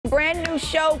brand new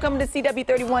show coming to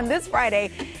CW31 this Friday,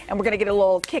 and we're going to get a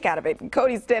little kick out of it.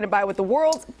 Cody's standing by with the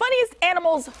world's funniest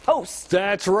animals host.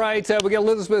 That's right. We got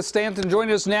Elizabeth Stanton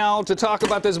joining us now to talk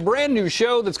about this brand new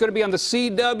show that's going to be on the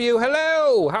CW.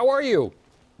 Hello, how are you?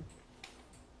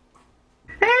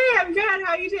 Hey, I'm good.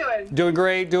 How you doing? Doing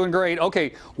great, doing great.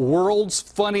 Okay, world's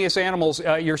funniest animals.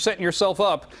 You're setting yourself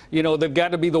up. You know, they've got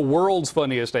to be the world's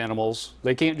funniest animals.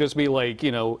 They can't just be like,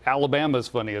 you know, Alabama's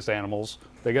funniest animals.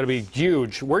 They got to be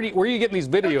huge. Where are you getting these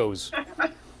videos?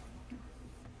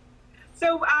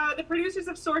 So the producers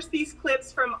have sourced these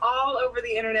clips from all over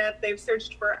the internet. They've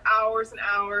searched for hours and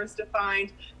hours to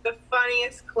find the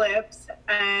funniest clips,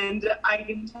 and I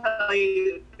can tell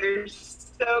you they're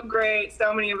so great.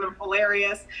 So many of them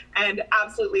hilarious and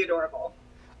absolutely adorable.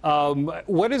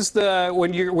 What is the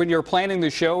when you're planning the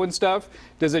show and stuff?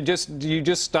 Do you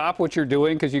just stop what you're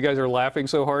doing because you guys are laughing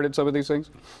so hard at some of these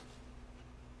things?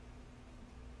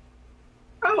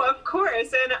 Oh, of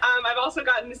course. And I've also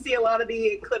gotten to see a lot of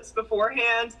the clips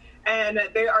beforehand, and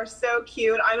they are so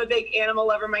cute. I'm a big animal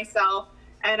lover myself,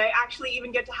 and I actually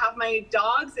even get to have my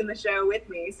dogs in the show with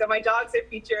me. So my dogs are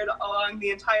featured along the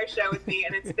entire show with me,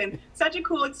 and it's been such a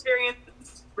cool experience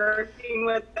working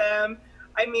with them.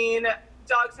 I mean,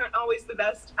 dogs aren't always the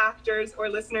best actors or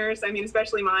listeners. I mean,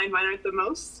 especially mine. Mine aren't the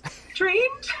most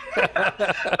trained, but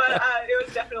it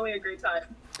was definitely a great time.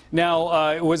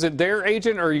 Now, was it their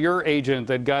agent or your agent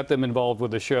that got them involved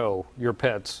with the show, your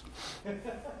pets?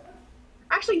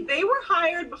 Actually, they were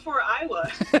hired before I was.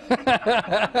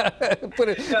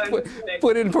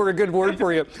 Put in for a good word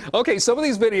for you. Okay, some of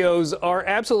these videos are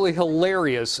absolutely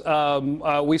hilarious.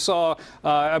 We saw,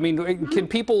 I mean, can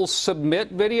people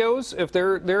submit videos if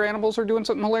their animals are doing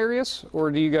something hilarious? Or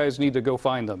do you guys need to go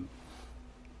find them?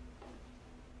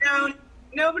 No.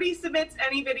 Nobody submits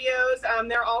any videos.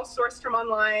 They're all sourced from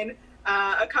online.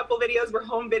 A couple videos were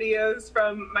home videos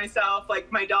from myself, like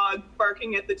my dog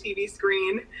barking at the TV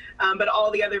screen, but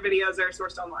all the other videos are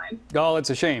sourced online. Oh, it's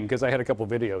a shame, because I had a couple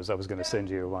videos I was going to send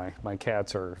you. My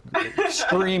cats are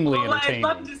extremely entertaining.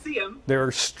 I'd love to see them. They're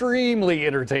extremely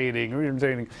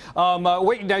entertaining.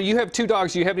 Wait, now you have two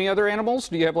dogs. Do you have any other animals?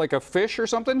 Do you have like a fish or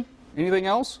something? Anything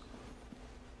else?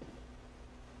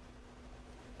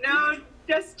 No.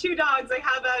 Just two dogs. I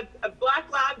have a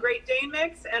black lab Great Dane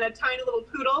mix and a tiny little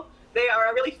poodle. They are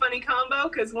a really funny combo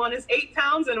because one is 8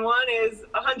 pounds and one is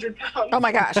 100 pounds. Oh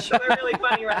my gosh. So they're really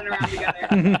funny running around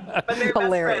together. But they're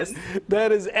hilarious. Best friends.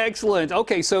 That is excellent.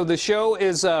 Okay, so the show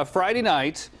is Friday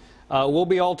night. We'll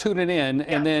be all tuning in,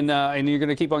 and then and you're going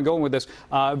to keep on going with this.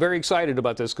 Very excited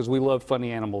about this because we love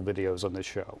funny animal videos on this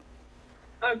show.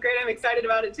 Oh, great. I'm excited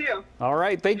about it too. All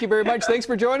right. Thank you very much. Thanks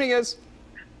for joining us.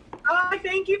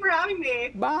 Thank you for having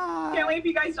me. Bye. Can't wait for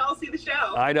you guys to all see the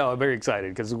show. I know. I'm very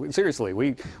excited because seriously,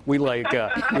 we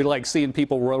like seeing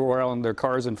people roll around their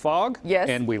cars in fog. Yes.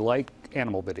 And we like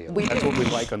animal video. That's what we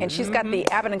like on. And she's got the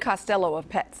Abbott and Costello of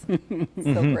pets.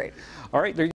 So great. All right. There